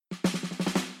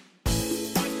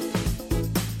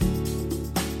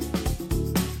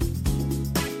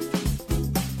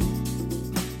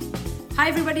Hi,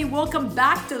 everybody. Welcome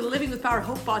back to the Living with Power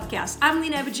Hope podcast. I'm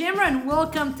Lena Abujamra, and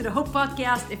welcome to the Hope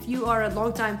podcast. If you are a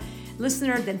longtime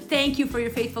listener, then thank you for your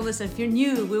faithfulness. And if you're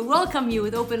new, we welcome you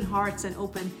with open hearts and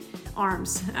open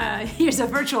arms. Here's a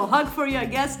virtual hug for you, I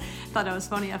guess. Thought that was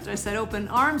funny after I said open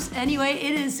arms. Anyway,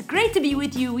 it is great to be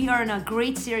with you. We are in a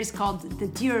great series called the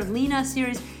Dear Lena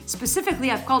series. Specifically,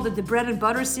 I've called it the Bread and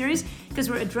Butter series because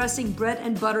we're addressing bread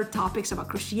and butter topics about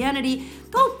Christianity.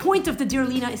 The whole point of the Dear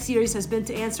Lena series has been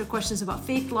to answer questions about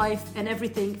faith life and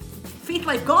everything, faith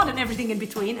life, God, and everything in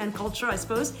between, and culture, I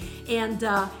suppose. And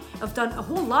I've done a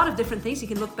whole lot of different things. You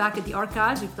can look back at the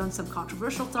archives. We've done some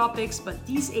controversial topics, but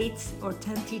these 8 or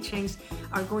 10 teachings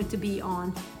are going to be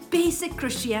on basic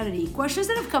Christianity, questions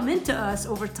that have come into us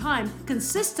over time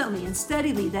consistently and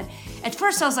steadily that at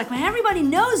first I was like, man, everybody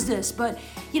knows this, but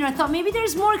I thought maybe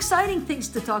there's more exciting things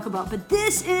to talk about, but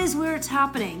this is where it's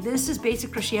happening. This is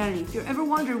basic Christianity. If you're ever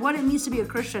wondering what it means to be a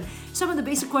Christian, some of the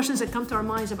basic questions that come to our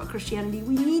minds about Christianity,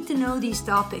 we need to know these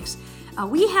topics.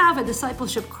 We have a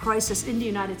discipleship crisis in the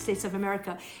United States of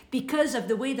America because of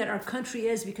the way that our country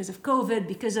is, because of COVID,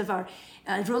 because of our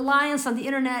reliance on the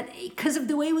internet, because of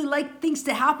the way we like things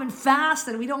to happen fast,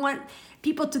 and we don't want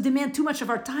people to demand too much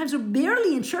of our times. We're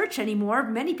barely in church anymore.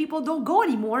 Many people don't go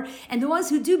anymore. And the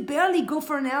ones who do barely go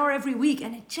for an hour every week.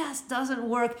 And it just doesn't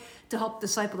work to help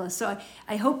disciple us. So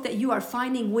I hope that you are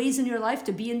finding ways in your life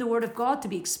to be in the Word of God, to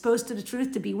be exposed to the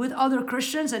truth, to be with other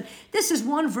Christians. And this is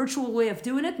one virtual way of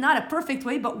doing it. Not a perfect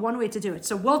way, but one way to do it.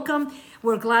 So welcome.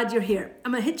 We're glad you're here.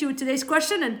 I'm going to hit you with today's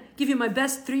question and give you my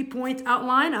best 3-point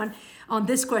outline on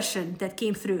this question that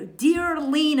came through. Dear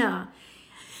Lena,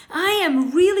 I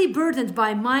am really burdened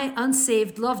by my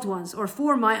unsaved loved ones, or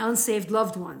for my unsaved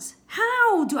loved ones.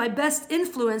 How do I best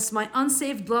influence my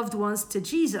unsaved loved ones to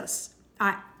Jesus?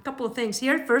 A couple of things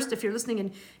here. First, if you're listening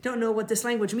and don't know what this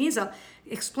language means, I'll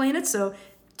explain it. So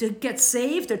to get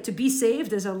saved or to be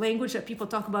saved is a language that people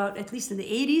talk about, at least in the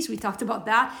 80s. We talked about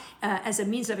that as a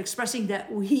means of expressing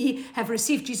that we have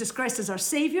received Jesus Christ as our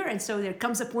Savior. And so there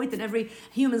comes a point in every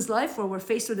human's life where we're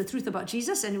faced with the truth about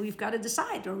Jesus, and we've got to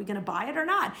decide, are we going to buy it or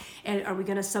not? And are we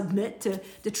going to submit to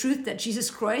the truth that Jesus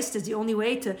Christ is the only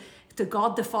way to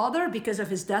God the Father because of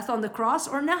his death on the cross,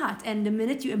 or not? And the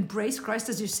minute you embrace Christ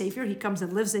as your Savior, he comes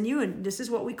and lives in you, and this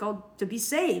is what we call to be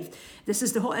saved. This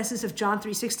is the whole essence of John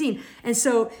 3:16. And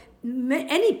so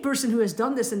any person who has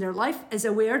done this in their life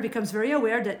becomes very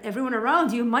aware that everyone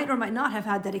around you might or might not have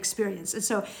had that experience. And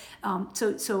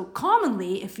so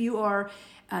commonly, if you are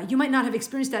you might not have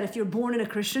experienced that if you're born in a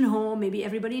Christian home. Maybe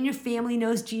everybody in your family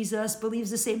knows Jesus,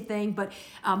 believes the same thing. But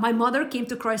my mother came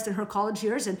to Christ in her college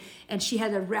years, and she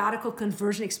had a radical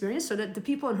conversion experience, so that the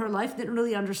people in her life didn't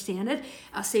really understand it.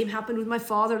 Same happened with my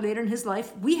father later in his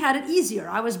life. We had it easier.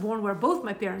 I was born where both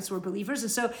my parents were believers, and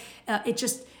so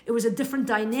it was a different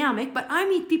dynamic. But I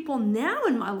meet people now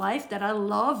in my life that I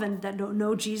love and that don't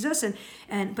know Jesus,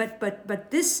 but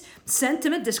this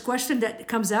sentiment, this question that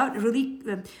comes out, really,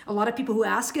 a lot of people who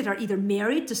ask it are either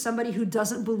married to somebody who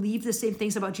doesn't believe the same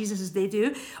things about Jesus as they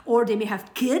do, or they may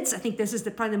have kids. I think this is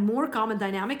probably the more common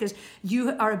dynamic, is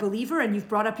you are a believer and you've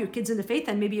brought up your kids in the faith,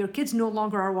 and maybe your kids no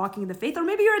longer are walking in the faith, or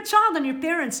maybe you're a child and your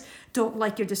parents don't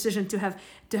like your decision to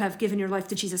have given your life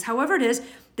to Jesus. However it is,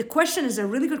 the question is a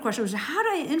really good question, which is, how do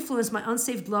I influence my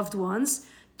unsaved loved ones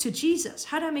to Jesus?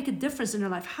 How do I make a difference in their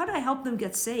life? How do I help them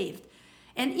get saved?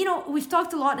 And we've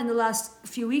talked a lot in the last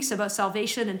few weeks about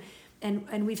salvation,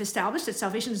 and we've established that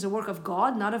salvation is a work of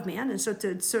God, not of man. And so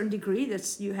to a certain degree,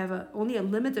 you have only a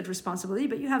limited responsibility,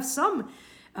 but you have some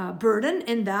burden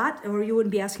in that, or you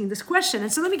wouldn't be asking this question.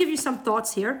 And so let me give you some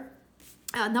thoughts here.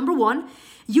 Number one,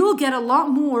 you will get a lot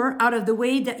more out of the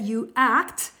way that you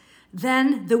act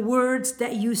than the words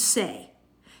that you say.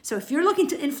 So if you're looking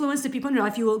to influence the people in your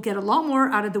life, you will get a lot more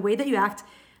out of the way that you act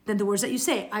than the words that you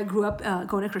say. I grew up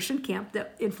going to Christian camp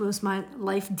that influenced my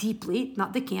life deeply.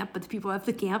 Not the camp, but the people at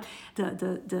the camp,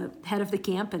 the head of the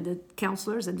camp and the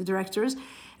counselors and the directors.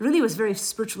 It really was very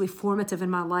spiritually formative in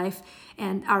my life.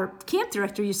 And our camp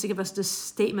director used to give us this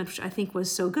statement, which I think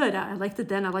was so good. I liked it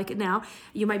then, I like it now.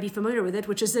 You might be familiar with it,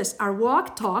 which is this: our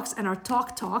walk talks and our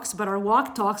talk talks, but our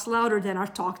walk talks louder than our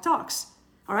talk talks.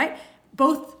 All right?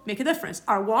 Both make a difference.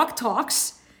 Our walk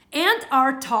talks and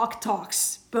our talk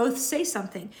talks. Both say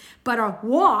something, but our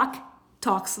walk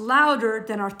talks louder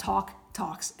than our talk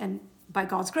talks. And by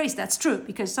God's grace, that's true,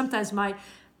 because sometimes my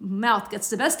mouth gets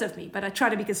the best of me, but I try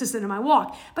to be consistent in my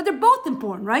walk. But they're both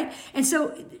important, right? And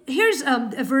so here's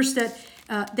a verse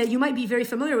that you might be very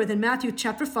familiar with in Matthew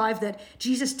chapter 5 that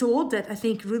Jesus told, that I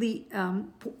think really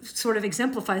sort of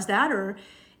exemplifies that.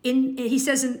 He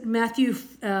says in Matthew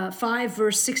 5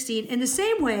 verse 16, in the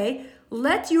same way,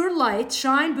 let your light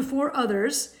shine before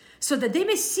others, so that they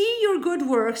may see your good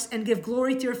works and give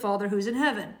glory to your Father who is in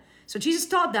heaven. So Jesus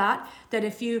taught that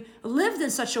if you lived in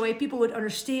such a way, people would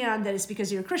understand that it's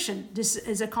because you're a Christian. This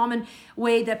is a common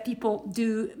way that people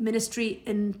do ministry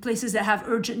in places that have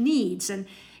urgent needs. And,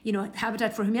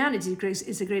 Habitat for Humanity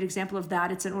is a great example of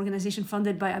that. It's an organization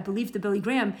funded by, I believe, the Billy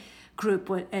Graham group,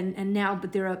 and now,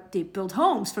 but they build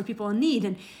homes for people in need.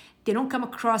 And they don't come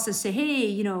across and say,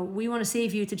 hey, we want to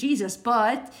save you to Jesus.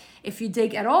 But if you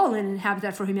dig at all in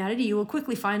Habitat for Humanity, you will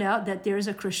quickly find out that there's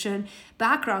a Christian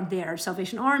background there.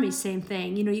 Salvation Army, same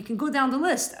thing. You can go down the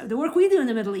list. The work we do in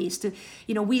the Middle East,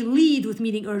 we lead with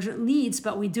meeting urgent needs,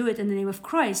 but we do it in the name of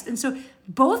Christ. And so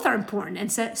both are important.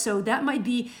 And so that might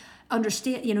be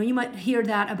you might hear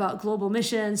that about global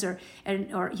missions or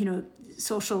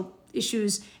social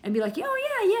issues and be like,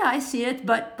 oh yeah, I see it.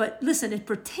 But listen, it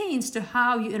pertains to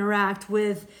how you interact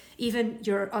with even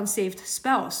your unsaved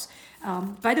spouse.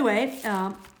 By the way,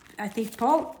 I think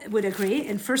Paul would agree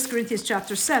in 1 Corinthians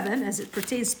chapter 7, as it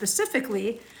pertains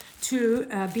specifically to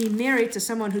being married to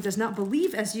someone who does not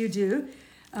believe as you do.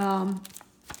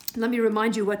 Let me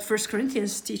remind you what 1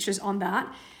 Corinthians teaches on that.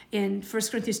 In 1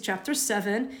 Corinthians chapter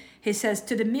 7, he says,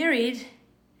 to the married,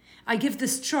 I give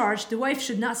this charge, the wife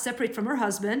should not separate from her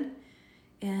husband,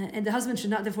 and the husband should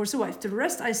not divorce the wife. To the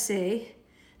rest I say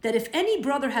that if any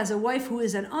brother has a wife who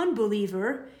is an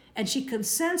unbeliever and she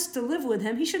consents to live with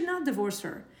him, he should not divorce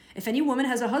her. If any woman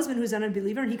has a husband who is an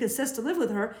unbeliever and he consents to live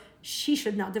with her, she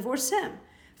should not divorce him.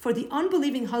 For the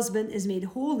unbelieving husband is made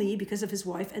holy because of his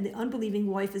wife, and the unbelieving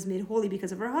wife is made holy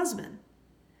because of her husband.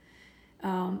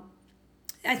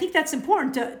 I think that's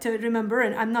important to remember,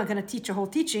 and I'm not going to teach a whole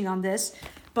teaching on this,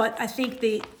 but I think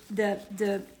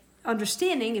the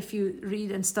understanding, if you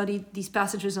read and study these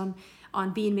passages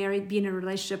on being married, being in a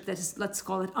relationship that is, let's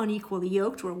call it unequally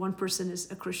yoked, where one person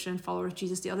is a Christian follower of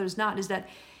Jesus, the other is not, is that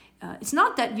it's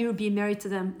not that you being married to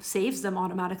them saves them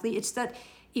automatically. It's that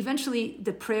eventually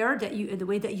the prayer that you, the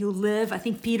way that you live, I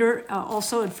think Peter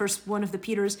also in first one of the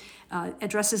Peters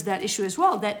addresses that issue as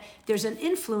well, that there's an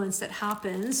influence that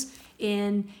happens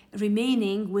in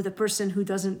remaining with a person who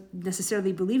doesn't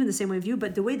necessarily believe in the same way of you,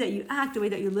 but the way that you act, the way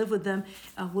that you live with them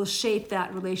will shape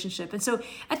that relationship. And so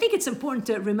I think it's important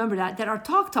to remember that our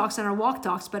talk talks and our walk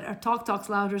talks, but our talk talks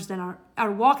louder than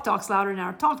our walk talks louder than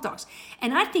our talk talks.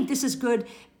 And I think this is good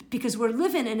because we're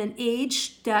living in an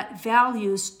age that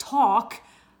values talk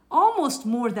almost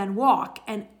more than walk.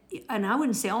 And I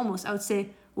wouldn't say almost, I would say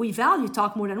we value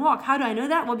talk more than walk. How do I know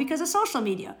that? Well, because of social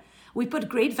media. We put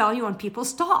great value on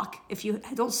people's talk. If you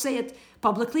don't say it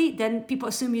publicly, then people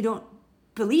assume you don't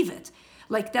believe it.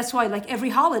 Like, that's why, like, every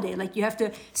holiday, like, you have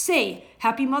to say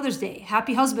Happy Mother's Day,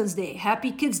 Happy Husband's Day, Happy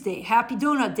Kids Day, Happy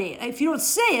Donut Day. If you don't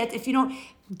say it, if you don't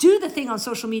do the thing on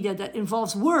social media that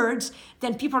involves words,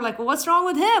 then people are like, well, what's wrong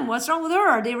with him? What's wrong with her?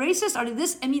 Are they racist? Are they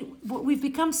this? I mean, we've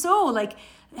become so, like,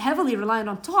 heavily reliant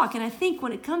on talk. And I think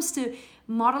when it comes to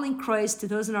modeling Christ to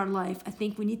those in our life, I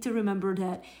think we need to remember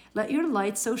that let your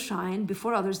light so shine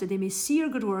before others that they may see your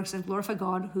good works and glorify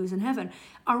God who is in heaven.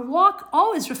 Our walk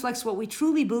always reflects what we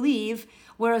truly believe,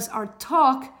 whereas our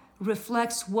talk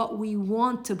reflects what we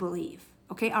want to believe.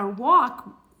 Okay, our walk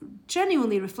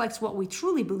genuinely reflects what we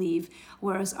truly believe,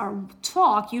 whereas our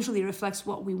talk usually reflects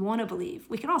what we want to believe.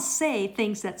 We can all say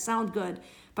things that sound good,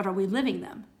 but are we living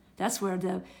them? That's where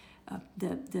the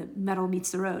metal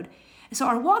meets the road. So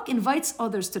our walk invites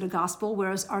others to the gospel,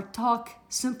 whereas our talk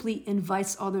simply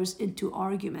invites others into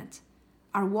argument.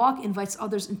 Our walk invites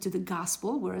others into the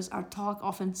gospel, whereas our talk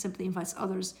often simply invites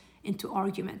others into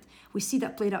argument. We see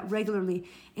that played out regularly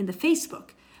in the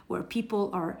Facebook, where people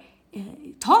are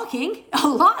talking a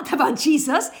lot about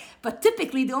Jesus, but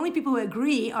typically the only people who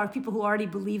agree are people who already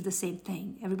believe the same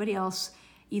thing. Everybody else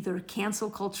either cancel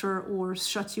culture or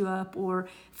shuts you up or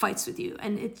fights with you.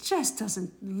 And it just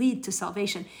doesn't lead to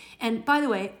salvation. And by the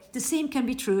way, the same can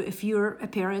be true if you're a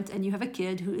parent and you have a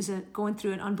kid who is going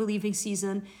through an unbelieving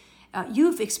season.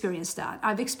 You've experienced that.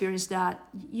 I've experienced that.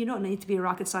 You don't need to be a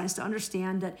rocket scientist to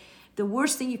understand that the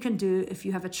worst thing you can do if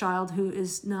you have a child who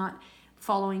is not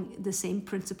following the same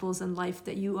principles in life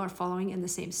that you are following and the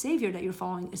same Savior that you're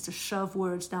following is to shove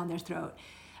words down their throat.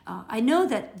 I know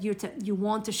that you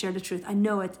want to share the truth. I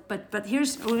know it, but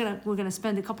here's we're gonna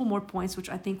spend a couple more points, which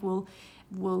I think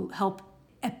will help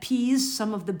appease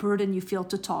some of the burden you feel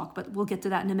to talk. But we'll get to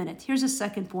that in a minute. Here's a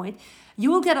second point: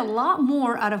 you will get a lot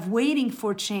more out of waiting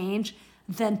for change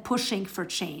than pushing for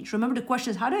change. Remember, the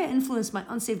question is, how do I influence my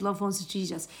unsaved loved ones to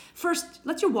Jesus? First,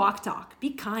 let your walk talk. Be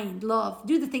kind, love,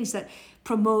 do the things that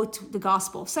promote the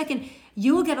gospel. Second,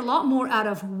 you will get a lot more out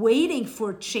of waiting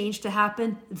for change to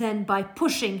happen than by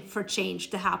pushing for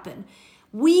change to happen.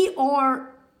 We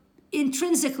are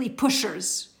intrinsically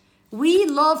pushers. We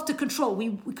love to control.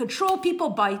 We control people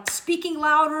by speaking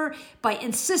louder, by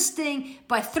insisting,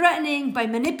 by threatening, by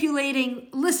manipulating.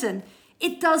 Listen,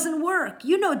 it doesn't work.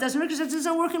 You know it doesn't work because it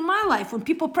doesn't work in my life. When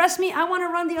people press me, I want to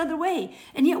run the other way.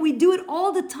 And yet we do it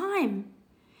all the time.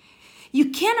 You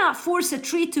cannot force a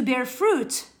tree to bear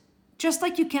fruit, just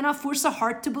like you cannot force a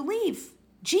heart to believe.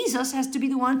 Jesus has to be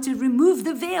the one to remove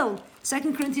the veil. 2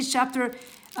 Corinthians chapter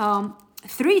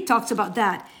 3 talks about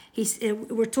that.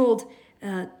 We're told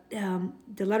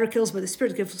the letter kills, but the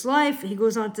Spirit gives life. He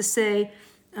goes on to say,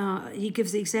 he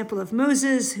gives the example of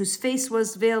Moses, whose face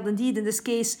was veiled. Indeed, in this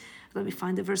case, let me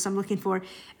find the verse I'm looking for.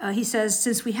 He says,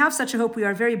 since we have such a hope, we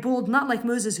are very bold, not like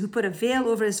Moses, who put a veil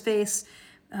over his face,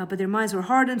 but their minds were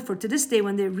hardened. For to this day,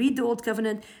 when they read the Old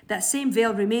Covenant, that same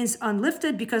veil remains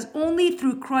unlifted, because only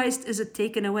through Christ is it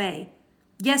taken away.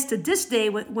 Yes, to this day,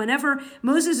 whenever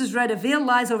Moses is read, a veil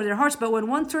lies over their hearts, but when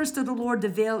one turns to the Lord, the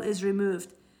veil is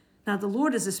removed. Now, the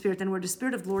Lord is the Spirit, and where the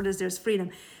Spirit of the Lord is, there's freedom.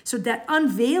 So that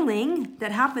unveiling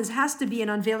that happens has to be an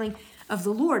unveiling of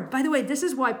the Lord. By the way, this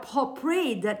is why Paul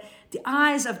prayed that the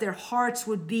eyes of their hearts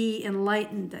would be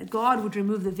enlightened, that God would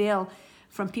remove the veil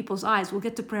from people's eyes. We'll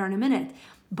get to prayer in a minute.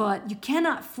 But you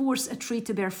cannot force a tree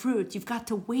to bear fruit. You've got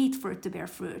to wait for it to bear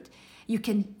fruit. You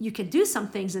can do some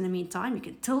things in the meantime. You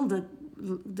can till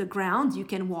the ground. You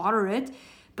can water it.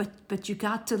 But you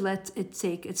got to let it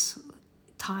take its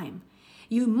time.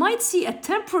 You might see a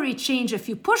temporary change if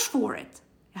you push for it.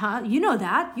 You know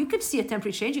that. You could see a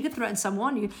temporary change. You could threaten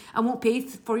someone. I won't pay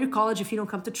for your college if you don't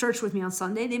come to church with me on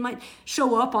Sunday. They might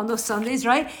show up on those Sundays,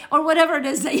 right? Or whatever it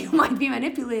is that you might be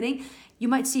manipulating. You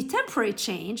might see temporary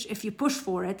change if you push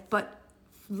for it, but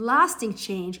lasting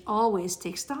change always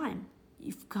takes time.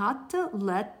 You've got to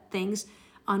let things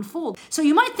unfold. So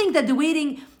you might think that the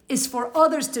waiting is for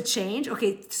others to change.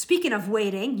 Okay, speaking of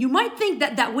waiting, you might think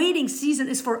that that waiting season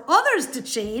is for others to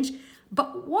change,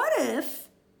 but what if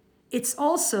it's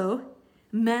also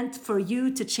meant for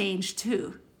you to change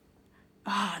too?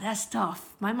 That's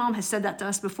tough. My mom has said that to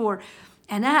us before,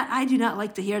 and I do not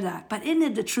like to hear that. But isn't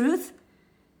it the truth?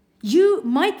 You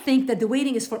might think that the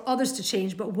waiting is for others to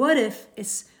change, but what if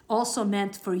it's also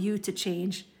meant for you to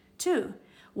change too?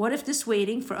 What if this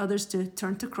waiting for others to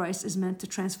turn to Christ is meant to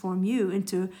transform you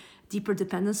into deeper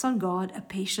dependence on God, a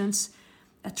patience,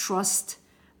 a trust,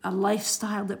 a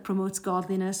lifestyle that promotes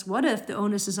godliness? What if the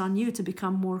onus is on you to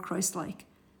become more Christ-like?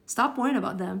 Stop worrying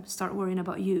about them. Start worrying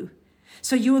about you.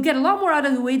 So you will get a lot more out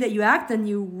of the way that you act than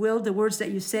you will the words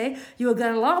that you say. You will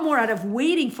get a lot more out of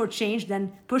waiting for change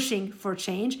than pushing for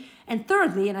change. And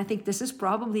thirdly, and I think this is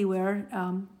probably where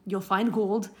you'll find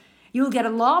gold, you'll get a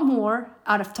lot more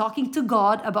out of talking to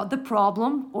God about the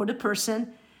problem or the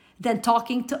person than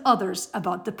talking to others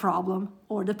about the problem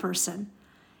or the person.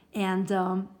 And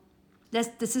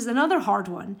this is another hard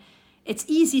one. It's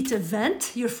easy to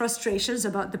vent your frustrations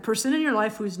about the person in your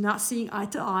life who's not seeing eye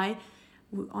to eye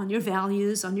on your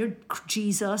values, on your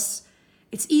Jesus.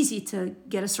 It's easy to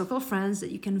get a circle of friends that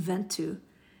you can vent to.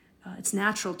 It's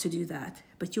natural to do that.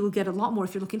 But you will get a lot more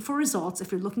if you're looking for results,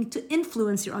 if you're looking to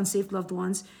influence your unsaved loved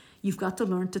ones. You've got to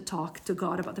learn to talk to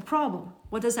God about the problem.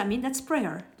 What does that mean? That's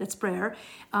prayer. That's prayer.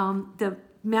 The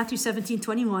Matthew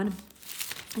 17:21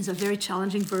 is a very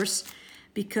challenging verse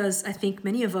because I think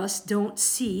many of us don't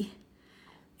see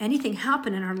anything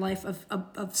happen in our life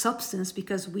of substance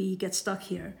because we get stuck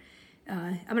here.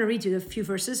 I'm going to read you a few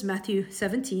verses. Matthew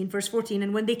 17, verse 14.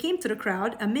 And when they came to the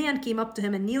crowd, a man came up to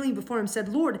him and kneeling before him said,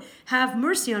 Lord, have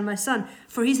mercy on my son,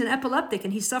 for he's an epileptic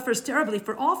and he suffers terribly,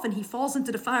 for often he falls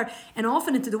into the fire and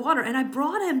often into the water. And I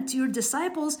brought him to your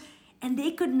disciples and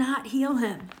they could not heal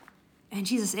him. And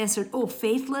Jesus answered, oh,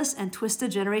 faithless and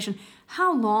twisted generation,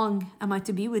 how long am I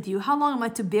to be with you? How long am I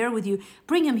to bear with you?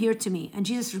 Bring him here to me. And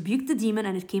Jesus rebuked the demon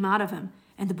and it came out of him.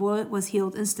 And the boy was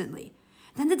healed instantly.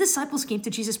 Then the disciples came to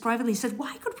Jesus privately and said,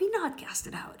 why could we not cast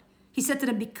it out? He said to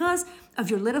them, because of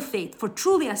your little faith. For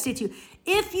truly I say to you,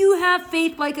 if you have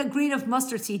faith like a grain of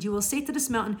mustard seed, you will say to this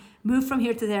mountain, move from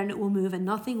here to there, and it will move, and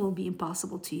nothing will be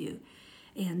impossible to you.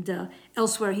 And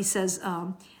elsewhere he says,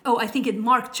 I think in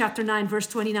Mark chapter 9, verse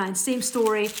 29, same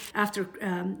story. After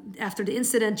the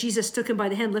incident, Jesus took him by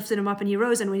the hand, lifted him up, and he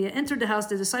rose. And when he entered the house,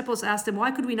 the disciples asked him,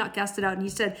 why could we not cast it out? And he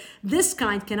said, this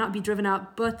kind cannot be driven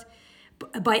out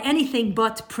by anything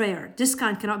but prayer. This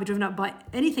kind cannot be driven out by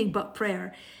anything but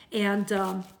prayer. And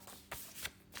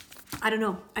I don't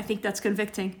know. I think that's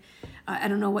convicting. I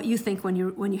don't know what you think when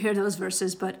you hear those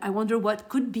verses, but I wonder what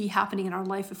could be happening in our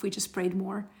life if we just prayed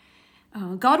more.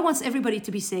 God wants everybody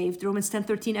to be saved. Romans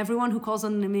 10:13, everyone who calls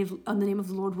on the name of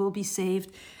the Lord will be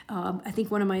saved. I think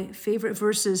one of my favorite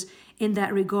verses in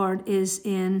that regard is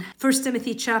in 1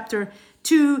 Timothy chapter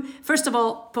 2. First of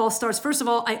all, Paul starts, first of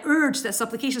all, I urge that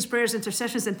supplications, prayers,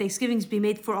 intercessions, and thanksgivings be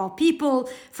made for all people,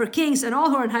 for kings and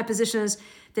all who are in high positions,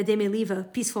 that they may live a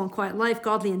peaceful and quiet life,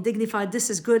 godly and dignified. This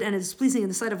is good and it is pleasing in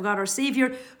the sight of God our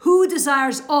Savior, who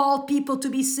desires all people to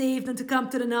be saved and to come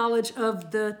to the knowledge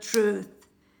of the truth.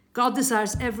 God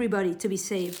desires everybody to be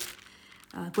saved.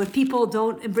 When people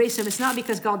don't embrace him, it's not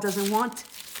because God doesn't want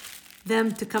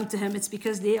them to come to him. It's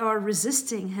because they are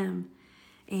resisting him.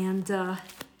 And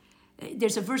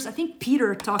there's a verse, I think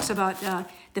Peter talks about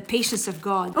the patience of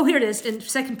God. Oh, here it is in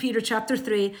 2 Peter chapter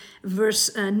 3,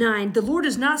 verse 9. The Lord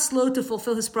is not slow to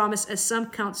fulfill his promise, as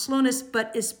some count slowness,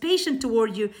 but is patient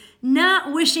toward you,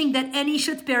 not wishing that any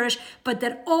should perish, but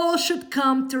that all should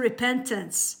come to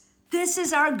repentance. This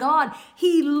is our God.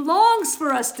 He longs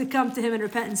for us to come to him in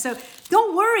repentance. So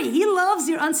don't worry. He loves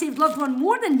your unsaved loved one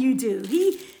more than you do.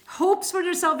 He hopes for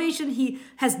their salvation. He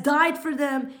has died for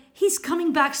them. He's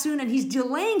coming back soon, and he's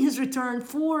delaying his return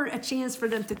for a chance for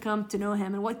them to come to know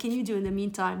him. And what can you do in the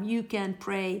meantime? You can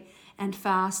pray and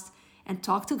fast and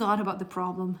talk to God about the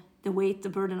problem, the weight, the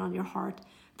burden on your heart.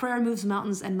 Prayer moves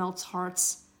mountains and melts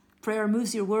hearts. Prayer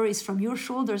moves your worries from your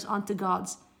shoulders onto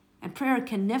God's. And prayer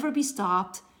can never be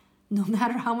stopped, no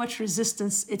matter how much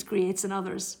resistance it creates in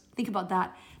others. Think about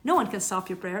that. No one can stop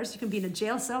your prayers. You can be in a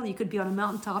jail cell. You could be on a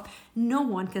mountaintop. No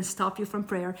one can stop you from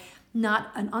prayer.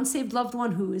 Not an unsaved loved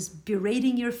one who is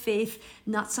berating your faith.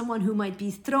 Not someone who might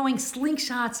be throwing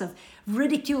slingshots of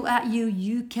ridicule at you.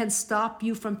 You can stop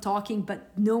you from talking,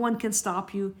 but no one can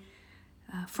stop you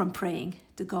from praying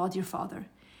to God your Father.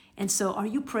 And so are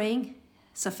you praying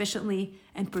sufficiently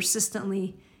and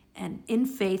persistently and in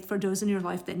faith for those in your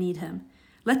life that need him?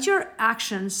 Let your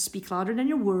actions speak louder than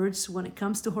your words when it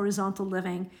comes to horizontal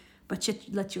living, but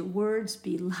let your words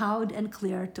be loud and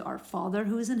clear to our Father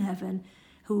who is in heaven,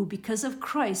 who, because of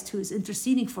Christ, who is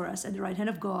interceding for us at the right hand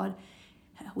of God,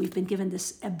 we've been given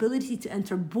this ability to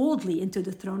enter boldly into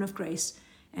the throne of grace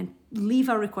and leave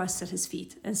our requests at his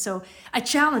feet. And so I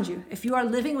challenge you, if you are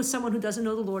living with someone who doesn't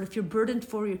know the Lord, if you're burdened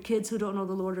for your kids who don't know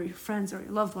the Lord, or your friends or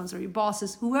your loved ones or your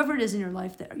bosses, whoever it is in your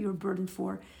life that you're burdened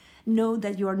for, know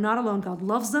that you are not alone. God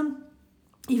loves them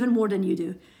even more than you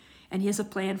do. And he has a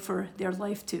plan for their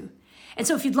life too. And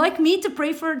so if you'd like me to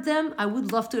pray for them, I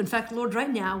would love to. In fact, Lord,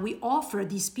 right now, we offer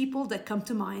these people that come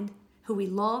to mind, who we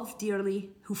love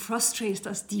dearly, who frustrate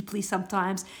us deeply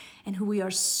sometimes, and who we are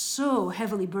so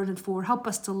heavily burdened for. Help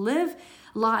us to live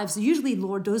lives. Usually,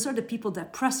 Lord, those are the people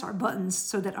that press our buttons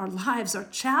so that our lives are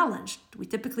challenged. We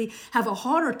typically have a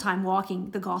harder time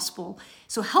walking the gospel.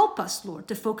 So help us, Lord,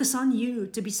 to focus on you,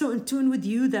 to be so in tune with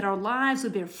you that our lives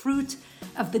would bear fruit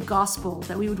of the gospel,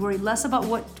 that we would worry less about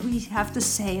what we have to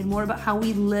say and more about how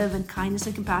we live in kindness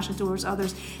and compassion towards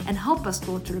others. And help us,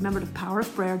 Lord, to remember the power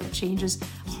of prayer that changes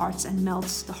hearts and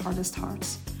melts the hardest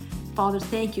hearts. Father,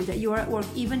 thank you that you are at work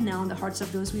even now in the hearts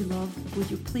of those we love. Would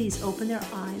you please open their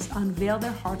eyes, unveil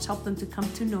their hearts, help them to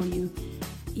come to know you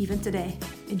even today.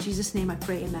 In Jesus' name I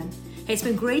pray, amen. Hey, it's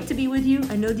been great to be with you.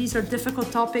 I know these are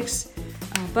difficult topics,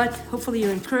 but hopefully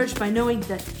you're encouraged by knowing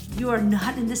that you are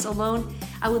not in this alone.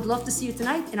 I would love to see you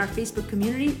tonight in our Facebook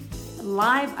community.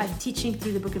 Live, I'm teaching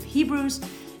through the book of Hebrews.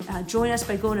 Join us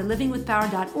by going to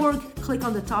livingwithpower.org. Click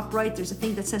on the top right. There's a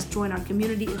thing that says join our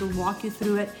community. It'll walk you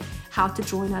through it, how to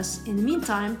join us. In the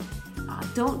meantime,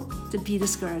 don't be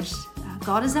discouraged.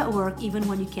 God is at work even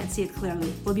when you can't see it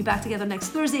clearly. We'll be back together next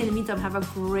Thursday. In the meantime, have a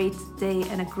great day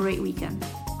and a great weekend.